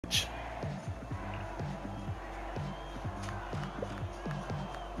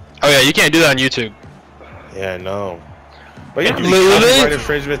Oh yeah, you can't do that on YouTube. Yeah, I know. But yeah, the copyright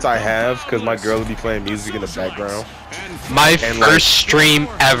infringements I have because my girl will be playing music in the background. My first stream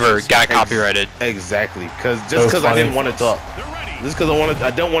ever got copyrighted. Exactly, just because I didn't want to talk. Just because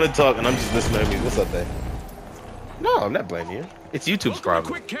I don't want to talk, and I'm just listening to music. What's up, Dave? No, I'm not blaming you. It's YouTube's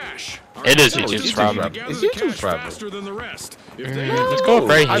problem. It is YouTube's problem. It's YouTube's problem. Let's go up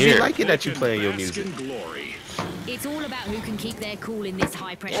right I here. be liking that you playing your music. It's all about who can keep their cool in this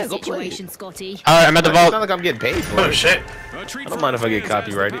high-pressure situation, Scotty. Alright, I'm at the It's vault. not like I'm getting paid for it. Oh shit. I don't mind if I get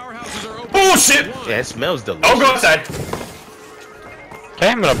copyrighted. Oh shit! Yeah, it smells delicious. Oh, go outside. Okay,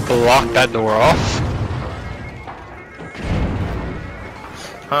 I'm gonna block that door off.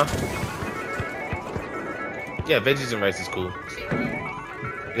 Huh? Yeah, veggies and rice is cool.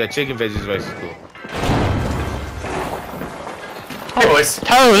 Yeah, chicken, veggies, and rice is cool. Hey boys.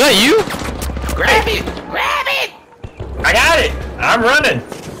 Tyler, was that you? Grab it! Grab it! I got it! I'm running!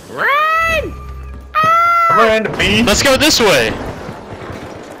 Run! I'm running to B. Let's go this way.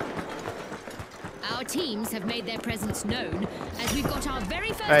 Our teams have made their presence known as we've got our very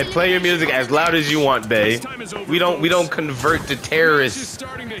first. Hey, play your music as loud as you want, babe. We don't convert to terrorists.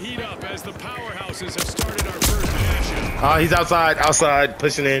 Oh, he's outside,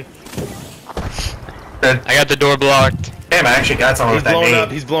 pushing in. I got the door blocked. Damn, I actually got someone He's with that blowing name.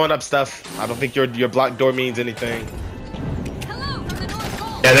 up. He's blowing up stuff. I don't think your blocked door means anything. Hello from the North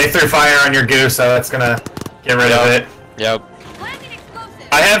Pole. Yeah, they threw fire on your goose, so that's gonna get rid of it. Yep. Planting explosive.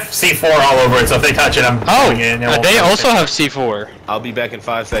 I have C4 all over it, so if they touch it, I'm going in. They also have C4. I'll be back in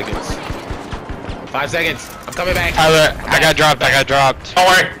 5 seconds. 5 seconds. I'm coming back. Tyler, I got dropped. Don't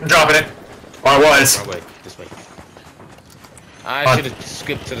worry, I'm dropping it. Or I was. Oh, wait, this way. I should have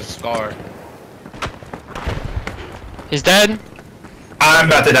skipped to the scar. He's dead. I'm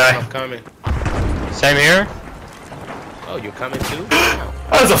about to die. I'm coming. Same here. Oh, you're coming too?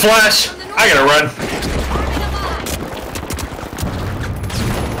 That was a flash. I gotta run.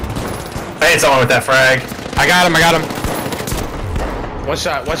 I hit someone with that frag. I got him. One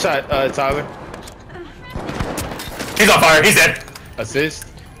shot, Tyler. He's on fire. He's dead. Assist.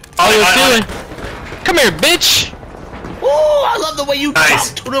 Oh, you're stealing. Come here, bitch. Ooh, I love the way you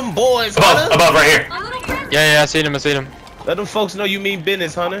Nice. talk to them boys, Hunter. Above, right here. A little present. Yeah, I seen him. Let them folks know you mean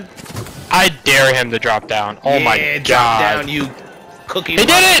business, Hunter. I dare him to drop down. Oh my god. Drop down, you cookie He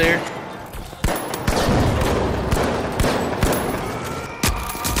did it! monster.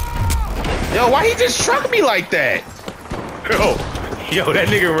 Yo, why he just struck me like that? Yo, that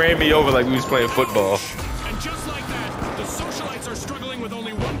nigga ran me over like we was playing football. And just like that, the socialites are struggling with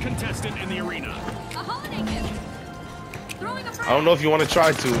only one contestant in the arena. A holiday gift. Throwing a I don't know if you want to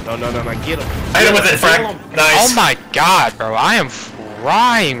try to. No, get him. I hit him with it, frag. Nice. Oh my god, bro. I am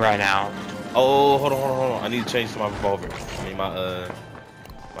frying right now. Oh, hold on. I need to change to my revolver. I mean, my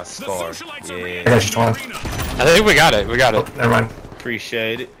scar. Yeah, I got you, Twan. I think we got it. Oh, never mind.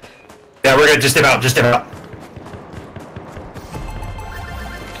 appreciate it. Yeah, we're good. Just dip out.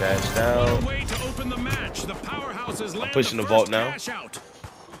 Cashed out. Way to open the match. The powerhouses land pushing the first vault now. cash out.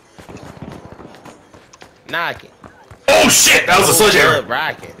 Knocking. Oh shit! That was a sledgehammer.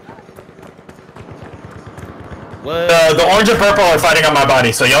 Rocking. What? The orange and purple are fighting on my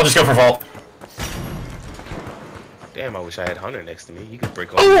body, so y'all just go for vault. Damn, I wish I had Hunter next to me. He could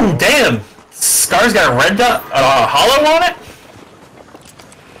break off. Oh damn! Scar's got a red dot, hollow on it.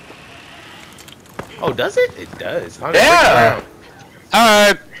 Oh, does it? It does. Hunter, Yeah. break it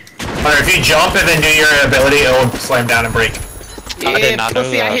Alright. Or if you jump and then do your ability, it will slam down and break. down. I did not know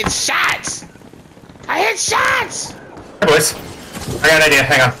pussy, that. I hit shots. Hey boys, I got an idea.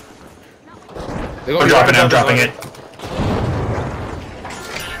 Hang on. I'm dropping it.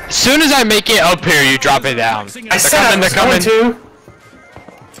 As soon as I make it up here, you drop it down. I said I was They're going coming. to.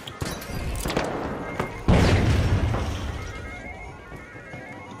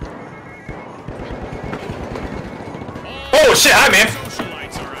 Oh shit! Hi man.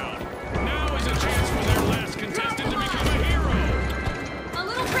 Socialites are out. Now is a chance for their last contestant to become a hero. A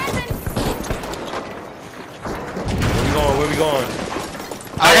little present. Where we going?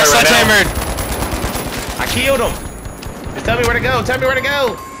 I got right now. sledgehammered. I killed him. Just tell me where to go.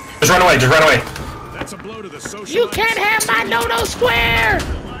 Just run away. That's a blow to the socialites. You can't have my no-no square.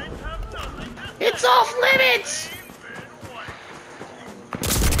 It's off limits.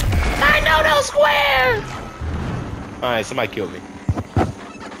 My no-no square. All right, somebody killed me. Unwrap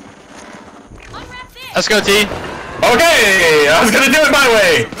this. Let's go, T. Okay, I was gonna do it my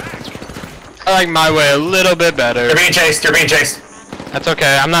way. I like my way a little bit better. You're being chased. That's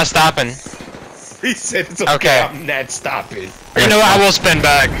okay. I'm not stopping. He said it's okay. Okay. I'm not stopping. You know what? I will spin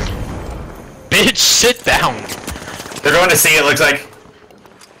back. Bitch, sit down. They're going to see, it looks like.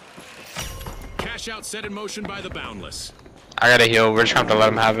 Cash out set in motion by the Boundless. I gotta heal. We're just gonna have to let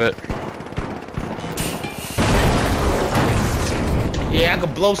him have it. Yeah, I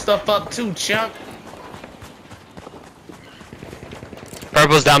could blow stuff up too, chump.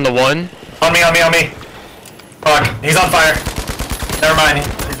 Purple's down to 1. On me, on me, on me. Fuck, he's on fire. Never mind,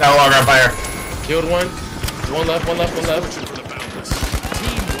 he's no longer on fire. Killed one. One left, one left, one left. For the Boundless.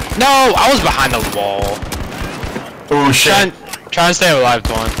 No, I was behind the wall. Oh shit. Trying to stay alive,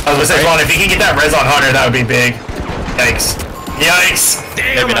 Twan. I was gonna say, Vaughn, if you can get that res on Hunter, that would be big. Yikes. Yikes!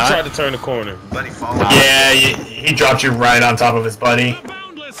 Damn, Maybe I not. tried to turn the corner. Buddy, fall out. Yeah, he dropped you right on top of his buddy. The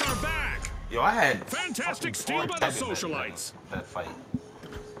Boundless are back. Yo, I had Fantastic steal by the Socialites. that fight.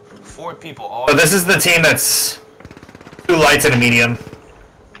 4 people all. So this is the team that's 2 lights and a medium.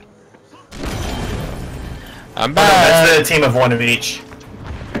 I'm Oh, no, back. that's the team of 1 of each.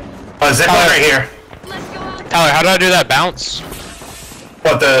 Zipline right here. Let's go out. Tyler, how do I do that bounce?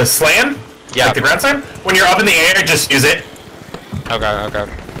 What, the slam? Yeah. Like the ground slam? When you're up in the air, just use it. Okay, okay.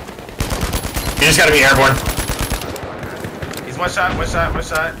 You just gotta be airborne. He's one shot, one shot, one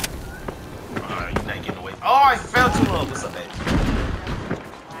shot. You're not getting away. Oh, I fell too low. What's up, man?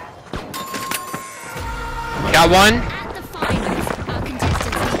 Got one. At the finals, our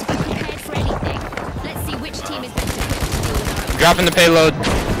contestants need to be prepared for anything. Let's see which team is better equipped to deal with our Dropping the payload.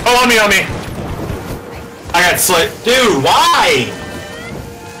 Oh, on me, on me. I got slit. Dude, why?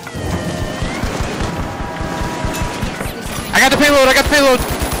 I got the payload. I got the payload.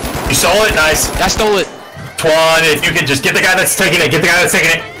 You stole it? Nice. I stole it. Twan, if you could just get the guy that's taking it, get the guy that's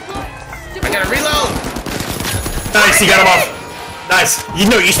taking it. I gotta reload. Nice, you got him off. Nice. You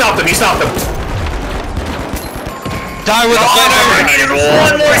know, you stopped him, you stopped him. Die with the I fire. needed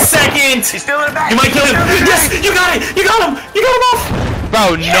 1 more second. He's still in the back. You might kill him. Yes, you got it. You got him. You got him off.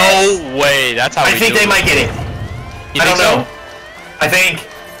 Bro, no way. That's how I we think do they it. might get it. You I don't think know. I think.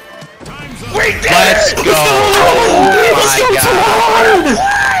 Time's up. Wait, Let's go. Oh Let's my go, god. Twan.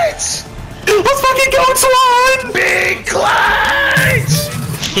 What? Let's fucking go, Twan. Big clutch!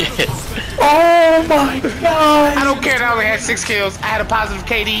 Oh my god. I don't care that I only had 6 kills. I had a positive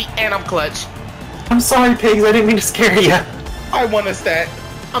KD and I'm clutch. I'm sorry, Pigs. I didn't mean to scare you. I won a stat.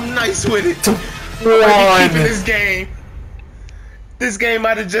 I'm nice with it. I'm One. keeping this game. This game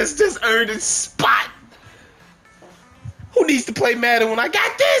might have just earned its spot. Who needs to play Madden when I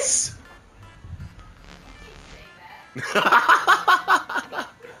got this?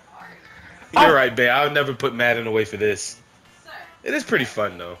 You're right, babe. I'll never put Madden away for this. Sir, It is pretty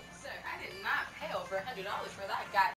fun, though. sir, I did not pay over $100 for that guy.